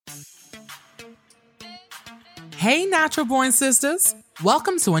Hey, Natural Born Sisters.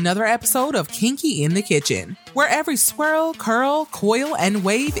 Welcome to another episode of Kinky in the Kitchen, where every swirl, curl, coil, and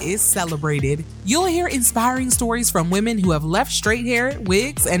wave is celebrated. You'll hear inspiring stories from women who have left straight hair,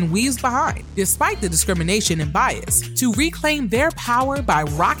 wigs, and weaves behind, despite the discrimination and bias, to reclaim their power by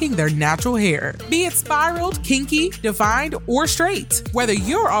rocking their natural hair. Be it spiraled, kinky, defined, or straight. Whether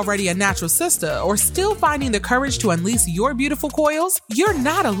you're already a natural sister or still finding the courage to unleash your beautiful coils, you're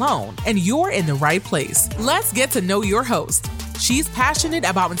not alone, and you're in the right place. Let's get to know your host. She's passionate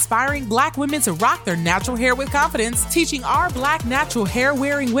about inspiring Black women to rock their natural hair with confidence, teaching our Black natural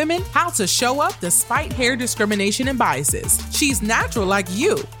hair-wearing women how to show up despite hair discrimination and biases. She's natural like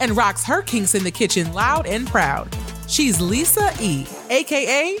you and rocks her kinks in the kitchen loud and proud. She's Lisa E.,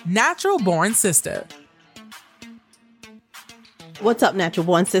 aka Natural Born Sister. What's up, Natural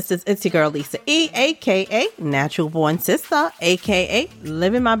Born Sisters? It's your girl, Lisa E., aka Natural Born Sister, aka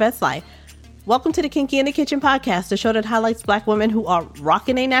Living My Best Life. Welcome to the Kinky in the Kitchen podcast, the show that highlights Black women who are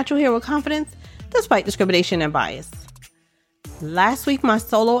rocking their natural hair with confidence despite discrimination and bias. Last week, my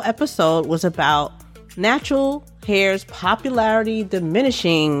solo episode was about natural hair's popularity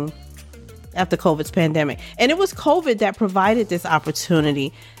diminishing after COVID's pandemic. And it was COVID that provided this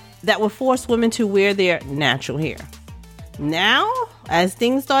opportunity that would force women to wear their natural hair. Now, as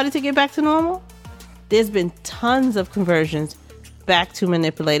things started to get back to normal, there's been tons of conversions back to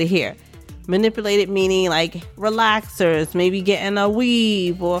manipulated hair. Manipulated meaning like relaxers, maybe getting a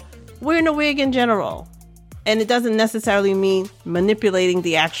weave or wearing a wig in general. And it doesn't necessarily mean manipulating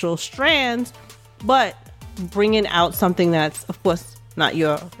the actual strands, but bringing out something that's, of course, not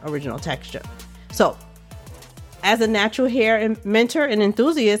your original texture. So, as a natural hair mentor and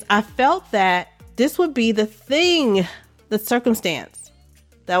enthusiast, I felt that this would be the thing, the circumstance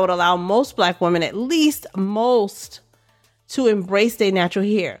that would allow most Black women, at least most, to embrace their natural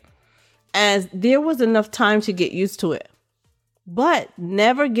hair, as there was enough time to get used to it, but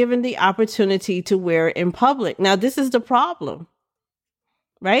never given the opportunity to wear it in public. Now, this is the problem,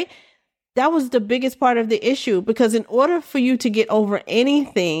 right? That was the biggest part of the issue, because in order for you to get over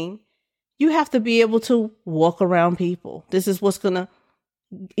anything, you have to be able to walk around people. This is what's going to,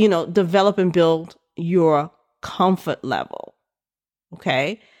 develop and build your comfort level.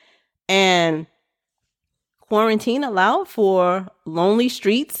 Okay. And quarantine allowed for lonely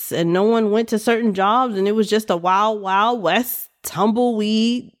streets, and no one went to certain jobs, and it was just a wild, wild west,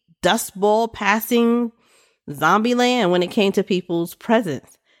 tumbleweed, dust ball passing zombie land when it came to people's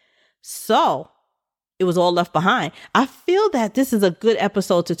presence. So it was all left behind. I feel that this is a good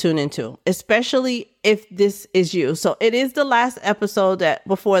episode to tune into, especially if this is you. So it is the last episode that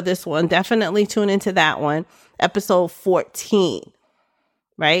before this one. Definitely tune into that one, episode 14,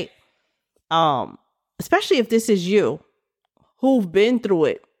 right? Especially if this is you who've been through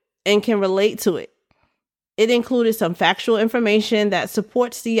it and can relate to it. It included some factual information that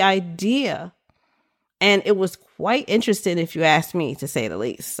supports the idea. And it was quite interesting, if you ask me, to say the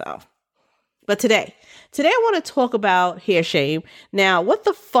least. But today I want to talk about hair shame. Now, what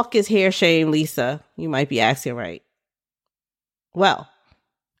the fuck is hair shame, Lisa? You might be asking, right? Well,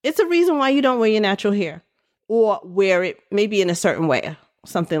 it's a reason why you don't wear your natural hair, or wear it maybe in a certain way,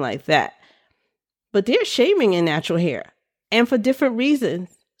 something like that. But they're shaming in natural hair, and for different reasons.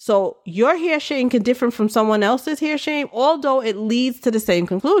 So your hair shame can differ from someone else's hair shame, although it leads to the same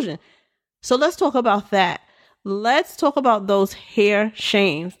conclusion. So let's talk about that. Let's talk about those hair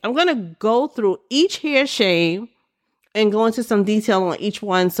shames. I'm going to go through each hair shame and go into some detail on each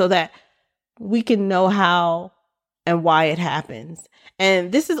one so that we can know how and why it happens.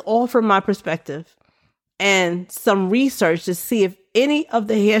 And this is all from my perspective and some research to see if any of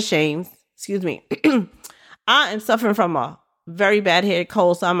the hair shames, I am suffering from a very bad head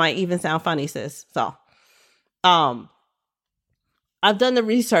cold, so I might even sound funny, sis. So, I've done the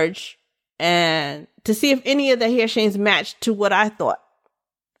research and to see if any of the hair shames matched to what I thought.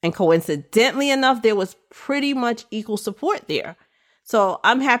 And coincidentally enough, there was pretty much equal support there. So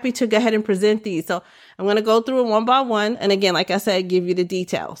I'm happy to go ahead and present these. So I'm going to go through it one by one. And again, like I said, give you the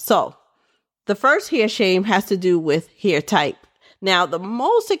details. So the first hair shame has to do with hair type. Now, the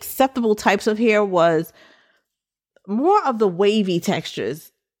most acceptable types of hair was more of the wavy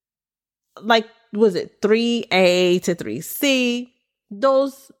textures. Like, was it 3A to 3C?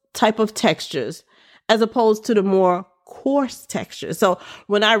 Those type of textures, as opposed to the more coarse textures. So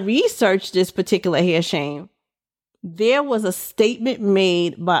when I researched this particular hair shame, there was a statement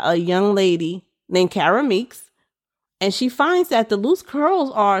made by a young lady named Kara Meeks, and she finds that the loose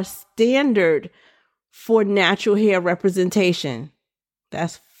curls are standard for natural hair representation.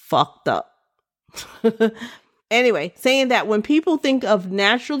 That's fucked up. Anyway, saying that when people think of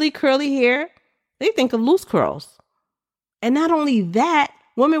naturally curly hair, They think of loose curls. And not only that,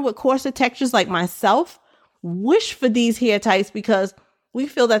 women with coarser textures like myself wish for these hair types because we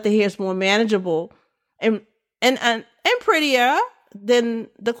feel that the hair is more manageable and prettier than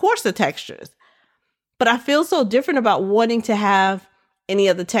the coarser textures. But I feel so different about wanting to have any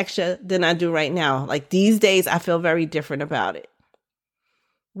other texture than I do right now. Like these days, I feel very different about it.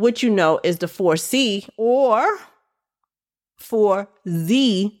 What you know is the 4C or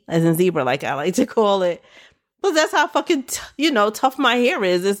 4Z, as in zebra, like I like to call it. But that's how fucking, tough my hair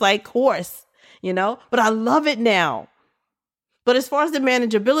is. It's like coarse, but I love it now. But as far as the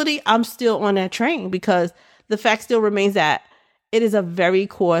manageability, I'm still on that train because the fact still remains that it is a very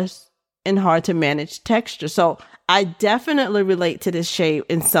coarse and hard to manage texture. So I definitely relate to this shade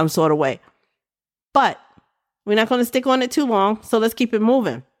in some sort of way. But we're not going to stick on it too long. So let's keep it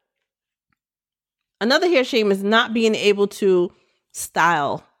moving. Another hair shame is not being able to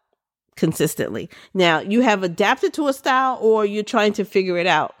style consistently. Now, you have adapted to a style or you're trying to figure it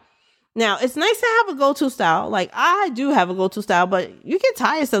out. Now, it's nice to have a go-to style. Like I do have a go-to style, but you get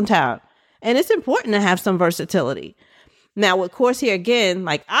tired sometimes. And it's important to have some versatility. Now, with coarse hair, again,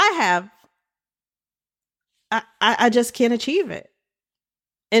 like I have, I just can't achieve it.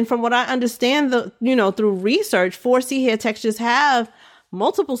 And from what I understand, through research, 4C hair textures have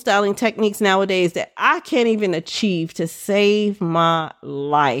multiple styling techniques nowadays that I can't even achieve to save my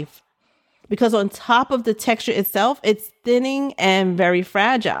life. Because on top of the texture itself, it's thinning and very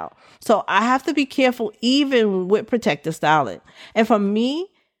fragile. So I have to be careful even with protective styling. And for me,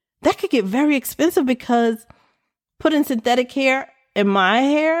 that could get very expensive because putting synthetic hair in my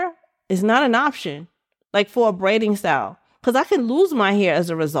hair is not an option, like for a braiding style, because I can lose my hair as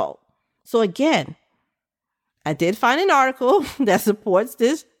a result. So again, I did find an article that supports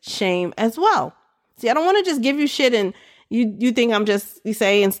this shame as well. See, I don't want to just give you shit and you think I'm just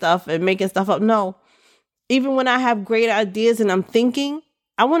saying stuff and making stuff up. No, even when I have great ideas and I'm thinking,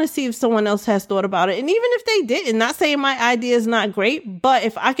 I want to see if someone else has thought about it. And even if they didn't, not saying my idea is not great, but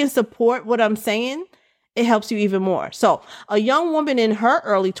if I can support what I'm saying, it helps you even more. So a young woman in her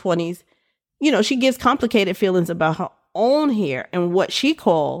early 20s, she gives complicated feelings about her own hair and what she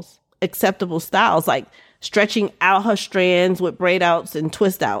calls acceptable styles, like stretching out her strands with braid outs and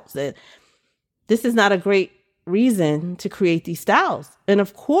twist outs. And this is not a great reason to create these styles. And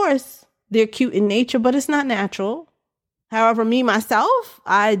of course, they're cute in nature, but it's not natural. However, me, myself,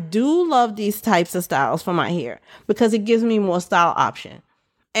 I do love these types of styles for my hair because it gives me more style option.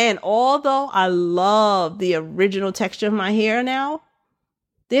 And although I love the original texture of my hair now,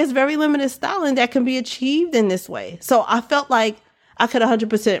 there's very limited styling that can be achieved in this way. So I felt like I could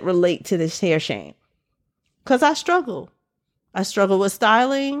 100% relate to this hair shame because I struggle. I struggle with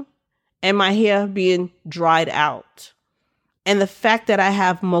styling and my hair being dried out. And the fact that I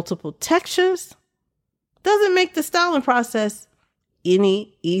have multiple textures doesn't make the styling process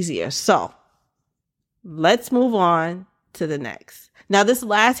any easier. So let's move on to the next. Now, this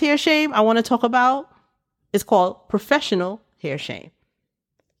last hair shame I want to talk about is called professional hair shame.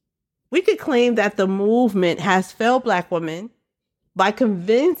 We could claim that the movement has failed Black women by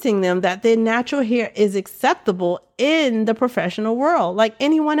convincing them that their natural hair is acceptable in the professional world like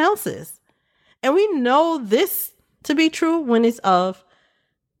anyone else's. And we know this to be true when it's of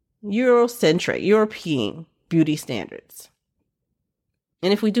European beauty standards.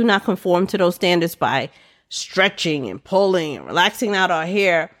 And if we do not conform to those standards by stretching and pulling and relaxing out our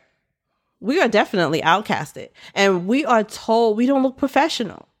hair, we are definitely outcasted. And we are told we don't look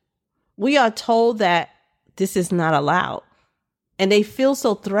professional. We are told that this is not allowed. And they feel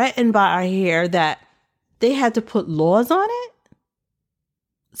so threatened by our hair that they had to put laws on it.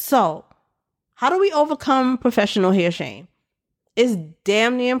 So, how do we overcome professional hair shame? It's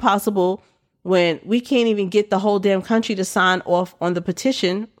damn near impossible when we can't even get the whole damn country to sign off on the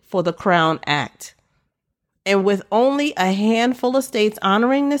petition for the Crown Act. And with only a handful of states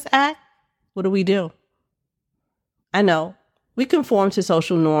honoring this act, what do? I know, we conform to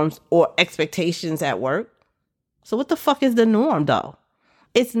social norms or expectations at work. So what the fuck is the norm, though?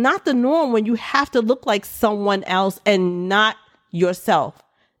 It's not the norm when you have to look like someone else and not yourself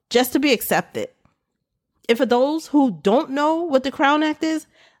just to be accepted. And for those who don't know what the Crown Act is,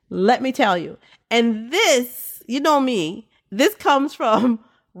 let me tell you. And this, you know me, this comes from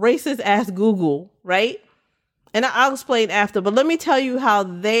racist ass Google, right? And I'll explain after, but let me tell you how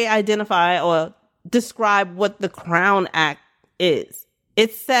they identify or describe what the Crown Act is.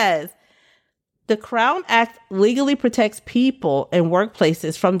 It says, the Crown Act legally protects people in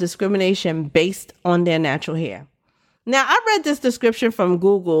workplaces from discrimination based on their natural hair. Now, I read this description from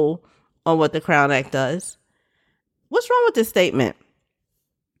Google on what the Crown Act does. What's wrong with this statement?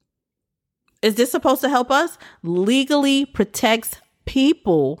 Is this supposed to help us? Legally protects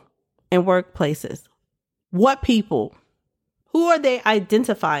people in workplaces. What people? Who are they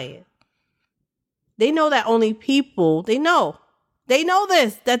identifying? They know that only people, they know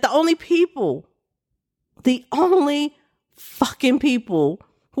this, that the only fucking people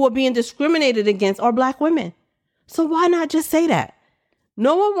who are being discriminated against are Black women. So why not just say that?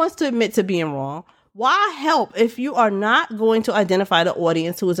 No one wants to admit to being wrong. Why help if you are not going to identify the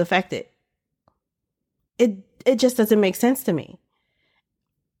audience who is affected? It just doesn't make sense to me.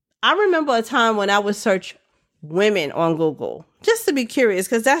 I remember a time when I would search women on Google just to be curious,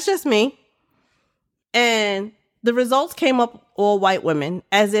 because that's just me. And the results came up all white women,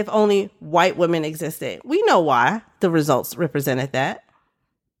 as if only white women existed. We know why the results represented that.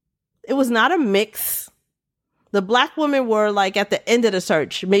 It was not a mix. The Black women were like at the end of the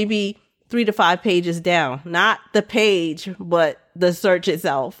search, maybe 3 to 5 pages down, not the page, but the search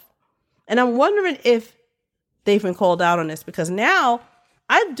itself. And I'm wondering if they've been called out on this, because now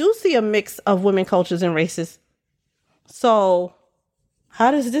I do see a mix of women, cultures, and races. So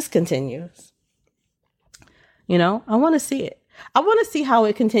how does this continue? You know, I want to see it. I want to see how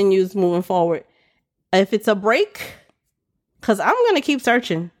it continues moving forward. If it's a break, because I'm going to keep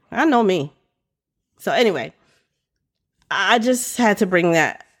searching. I know me. So anyway, I just had to bring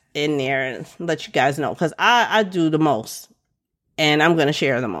that in there and let you guys know, because I do the most and I'm going to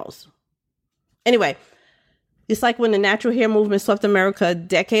share the most. Anyway, it's like when the natural hair movement swept America a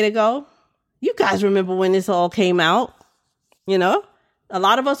decade ago. You guys remember when this all came out? You know, a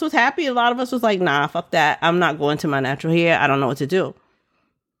lot of us was happy. A lot of us was like, nah, fuck that. I'm not going to my natural hair. I don't know what to do.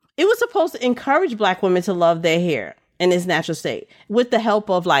 It was supposed to encourage Black women to love their hair in its natural state with the help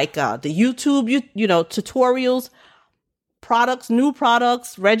of like the YouTube, you know, tutorials, products, new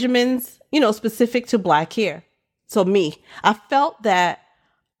products, regimens, you know, specific to Black hair. So I felt that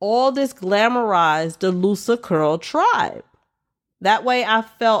all this glamorized the looser curl tribe. That way I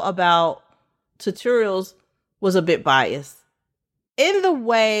felt about tutorials was a bit biased. In the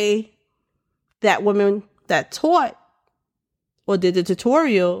way that women that taught or did the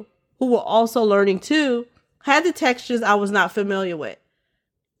tutorial, who were also learning too, had the textures I was not familiar with.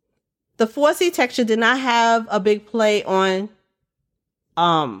 The 4C texture did not have a big play on,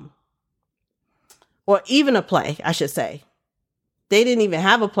 or even a play, I should say. They didn't even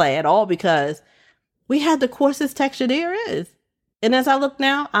have a play at all, because we had the coarsest texture there is. And as I look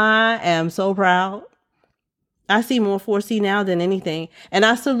now, I am so proud. I see more 4C now than anything. And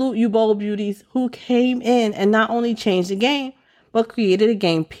I salute you bold beauties who came in and not only changed the game, but created a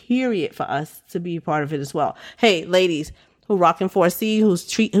game, period, for us to be part of it as well. Hey, ladies who rocking 4C,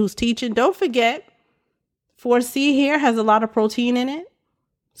 who's teaching, don't forget, 4C here has a lot of protein in it.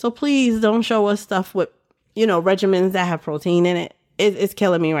 So please don't show us stuff with, you know, regimens that have protein in it. It's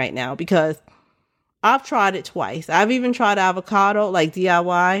killing me right now, because I've tried it twice. I've even tried avocado, like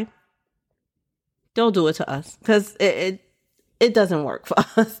DIY. Don't do it to us, because it doesn't work for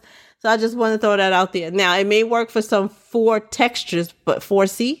us. So I just want to throw that out there. Now, it may work for some 4 textures, but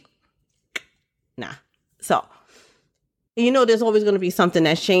 4C? Nah. So, you know, there's always going to be something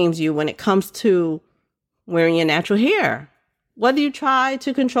that shames you when it comes to wearing your natural hair, whether you try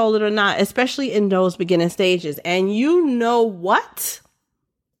to control it or not, especially in those beginning stages. And you know what?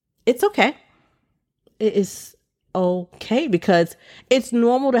 It's okay. It is okay, because it's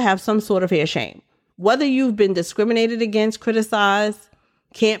normal to have some sort of hair shame. Whether you've been discriminated against, criticized,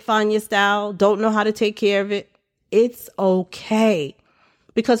 can't find your style, don't know how to take care of it, it's okay.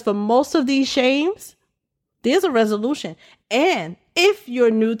 Because for most of these shames, there's a resolution. And if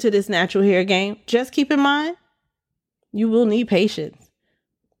you're new to this natural hair game, just keep in mind, you will need patience.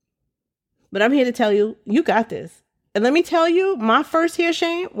 But I'm here to tell you, you got this. And let me tell you, my first hair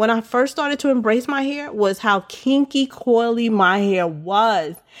shame, when I first started to embrace my hair, was how kinky, coily my hair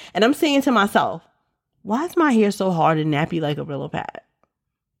was. And I'm saying to myself, why is my hair so hard and nappy like a Brillo pad?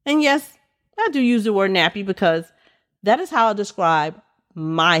 And yes, I do use the word nappy, because that is how I describe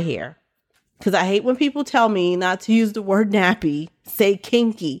my hair. Because I hate when people tell me not to use the word nappy, say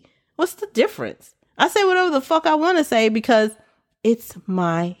kinky. What's the difference? I say whatever the fuck I want to say, because it's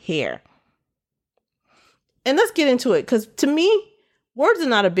my hair. And let's get into it, because to me, words are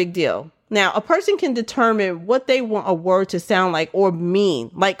not a big deal. Now, a person can determine what they want a word to sound like or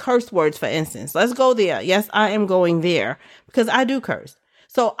mean, like curse words, for instance. Let's go there. Yes, I am going there, because I do curse.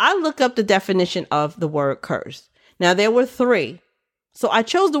 So I look up the definition of the word curse. Now, there were 3. So I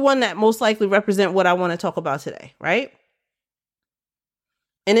chose the one that most likely represent what I want to talk about today, right?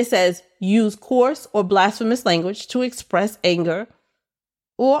 And it says, use coarse or blasphemous language to express anger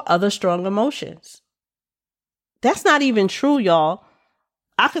or other strong emotions. That's not even true, y'all.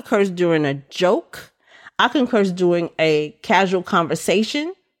 I could curse during a joke. I can curse during a casual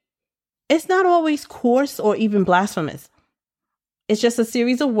conversation. It's not always coarse or even blasphemous. It's just a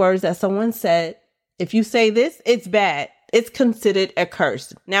series of words that someone said. If you say this, it's bad. It's considered a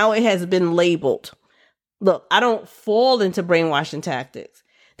curse. Now it has been labeled. Look, I don't fall into brainwashing tactics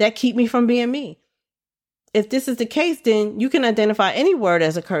that keep me from being me. If this is the case, then you can identify any word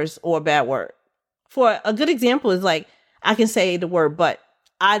as a curse or a bad word. For a good example is like, I can say the word but.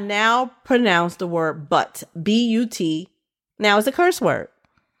 I now pronounce the word but, B-U-T. Now it's a curse word.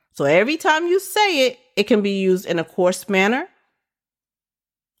 So every time you say it, it can be used in a coarse manner.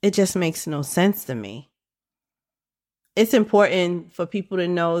 It just makes no sense to me. It's important for people to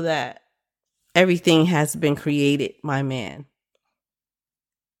know that everything has been created, my man.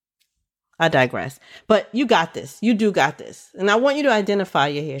 I digress. But you got this. You do got this. And I want you to identify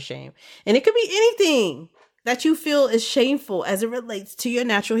your hair shame. And it could be anything that you feel is shameful as it relates to your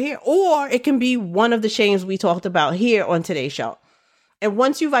natural hair. Or it can be one of the shames we talked about here on today's show. And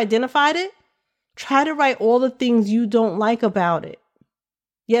once you've identified it, try to write all the things you don't like about it.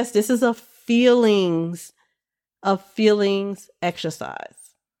 Yes, this is a feelings exercise.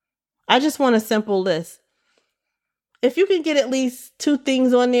 I just want a simple list. If you can get at least 2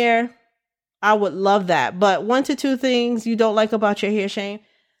 things on there, I would love that. But 1 to 2 things you don't like about your hair shame,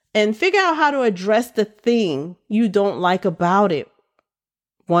 and figure out how to address the thing you don't like about it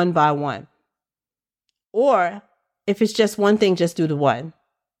one by one. Or if it's just one thing, just do the one.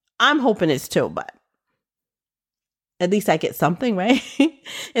 I'm hoping it's 2, but at least I get something, right?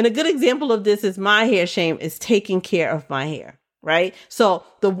 And a good example of this is my hair shame is taking care of my hair, right? So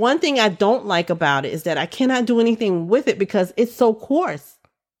the one thing I don't like about it is that I cannot do anything with it because it's so coarse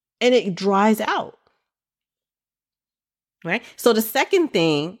and it dries out, right? So the second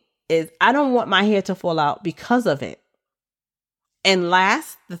thing is I don't want my hair to fall out because of it. And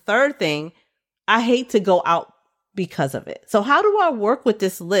last, the third thing, I hate to go out because of it. So how do I work with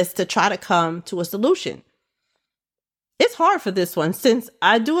this list to try to come to a solution? It's hard for this one. Since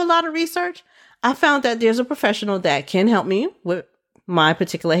I do a lot of research, I found that there's a professional that can help me with my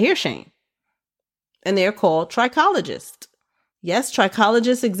particular hair shame. And they're called trichologists. Yes,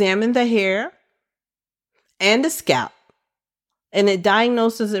 trichologists examine the hair and the scalp. And it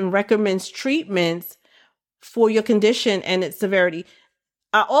diagnoses and recommends treatments for your condition and its severity.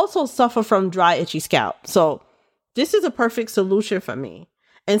 I also suffer from dry, itchy scalp. So this is a perfect solution for me.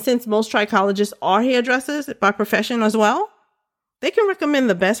 And since most trichologists are hairdressers by profession as well, they can recommend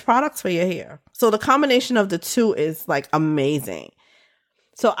the best products for your hair. So the combination of the two is like amazing.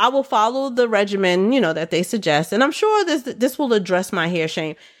 So I will follow the regimen, that they suggest. And I'm sure this will address my hair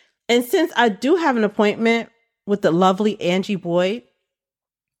shame. And since I do have an appointment with the lovely Angie Boyd.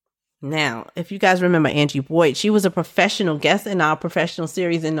 Now, if you guys remember Angie Boyd, she was a professional guest in our professional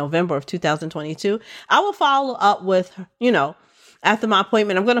series in November of 2022. I will follow up with her, after my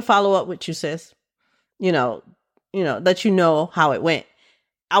appointment. I'm going to follow up with you, sis. Let you know how it went.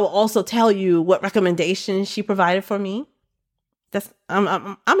 I will also tell you what recommendations she provided for me.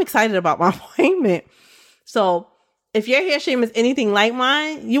 I'm excited about my appointment. So if your hair shame is anything like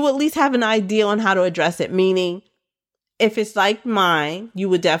mine, you will at least have an idea on how to address it. Meaning, if it's like mine, you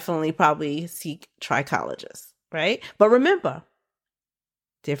would definitely probably seek trichologists, right? But remember,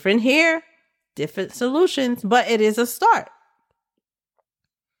 different hair, different solutions, but it is a start.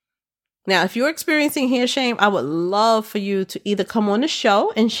 Now, if you're experiencing hair shame, I would love for you to either come on the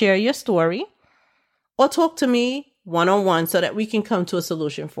show and share your story or talk to me one-on-one so that we can come to a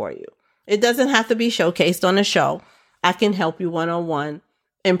solution for you. It doesn't have to be showcased on the show. I can help you one-on-one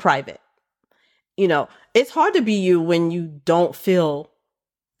in private. It's hard to be you when you don't feel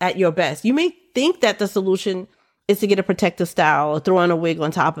at your best. You may think that the solution is to get a protective style or throw on a wig on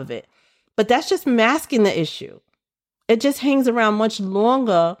top of it, but that's just masking the issue. It just hangs around much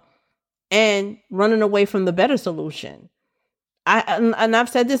longer and running away from the better solution. I've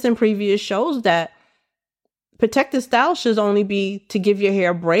said this in previous shows that protective style should only be to give your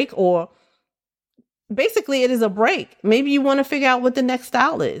hair a break, or basically it is a break. Maybe you want to figure out what the next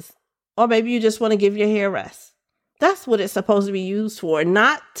style is, or maybe you just want to give your hair rest. That's what it's supposed to be used for,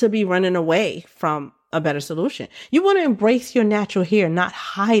 not to be running away from a better solution. You want to embrace your natural hair, not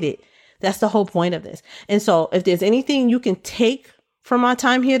hide it. That's the whole point of this. And so if there's anything you can take from our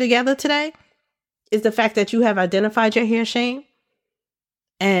time here together today, is the fact that you have identified your hair shame.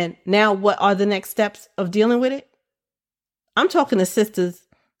 And now what are the next steps of dealing with it? I'm talking to sisters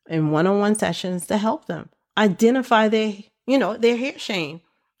in one-on-one sessions to help them identify their hair shame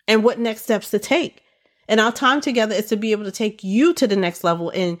and what next steps to take. And our time together is to be able to take you to the next level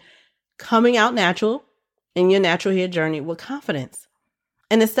in coming out natural in your natural hair journey with confidence.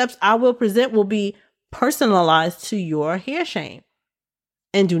 And the steps I will present will be personalized to your hair shame.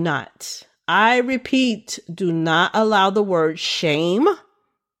 And do not, I repeat, do not allow the word shame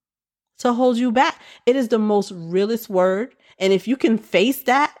to hold you back. It is the most realest word. And if you can face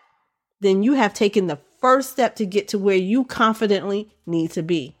that, then you have taken the first step to get to where you confidently need to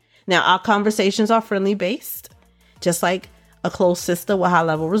be. Now, our conversations are friendly based, just like a close sister with high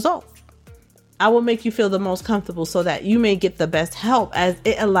level results. I will make you feel the most comfortable so that you may get the best help, as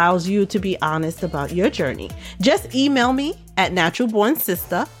it allows you to be honest about your journey. Just email me at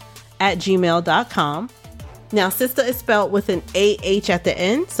naturalbornsister@gmail.com. Now, sister is spelled with an AH at the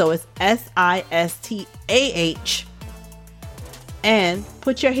end, so it's SISTAH. And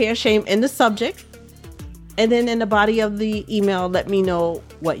put your hair shame in the subject. And then in the body of the email, let me know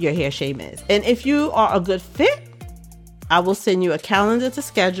what your hair shame is. And if you are a good fit, I will send you a calendar to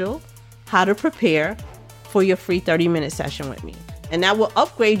schedule how to prepare for your free 30-minute session with me. And that will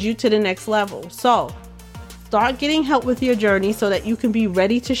upgrade you to the next level. So start getting help with your journey so that you can be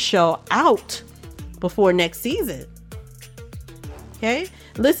ready to show out before next season. Okay?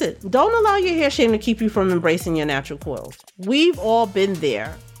 Listen, don't allow your hair shame to keep you from embracing your natural coils. We've all been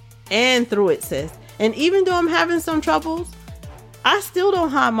there and through it, sis. And even though I'm having some troubles, I still don't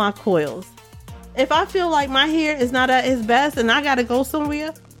hide my coils. If I feel like my hair is not at its best and I gotta go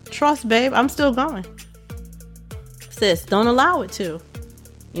somewhere, trust, babe, I'm still going. Sis, don't allow it to.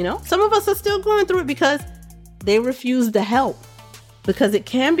 You know, some of us are still going through it because they refuse to help. Because it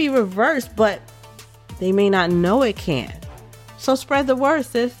can be reversed, but they may not know it can. So spread the word,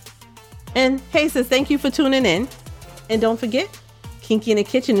 sis. And hey, sis, thank you for tuning in. And don't forget, Kinky in the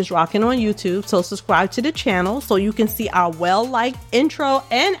Kitchen is rocking on YouTube, so subscribe to the channel so you can see our well-liked intro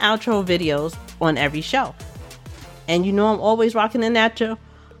and outro videos on every show. And you know I'm always rocking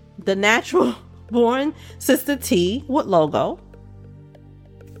the Natural Born Sister T with logo.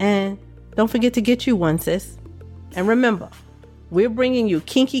 And don't forget to get you one, sis. And remember, we're bringing you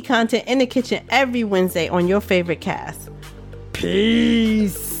kinky content in the kitchen every Wednesday on your favorite cast.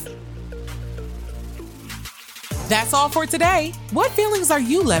 Peace. That's all for today. What feelings are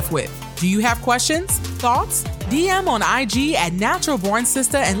you left with? Do you have questions, thoughts? DM on IG at Natural Born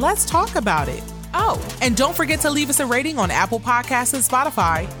Sister and let's talk about it. Oh, and don't forget to leave us a rating on Apple Podcasts and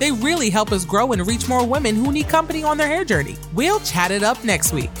Spotify. They really help us grow and reach more women who need company on their hair journey. We'll chat it up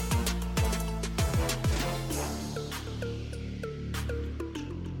next week.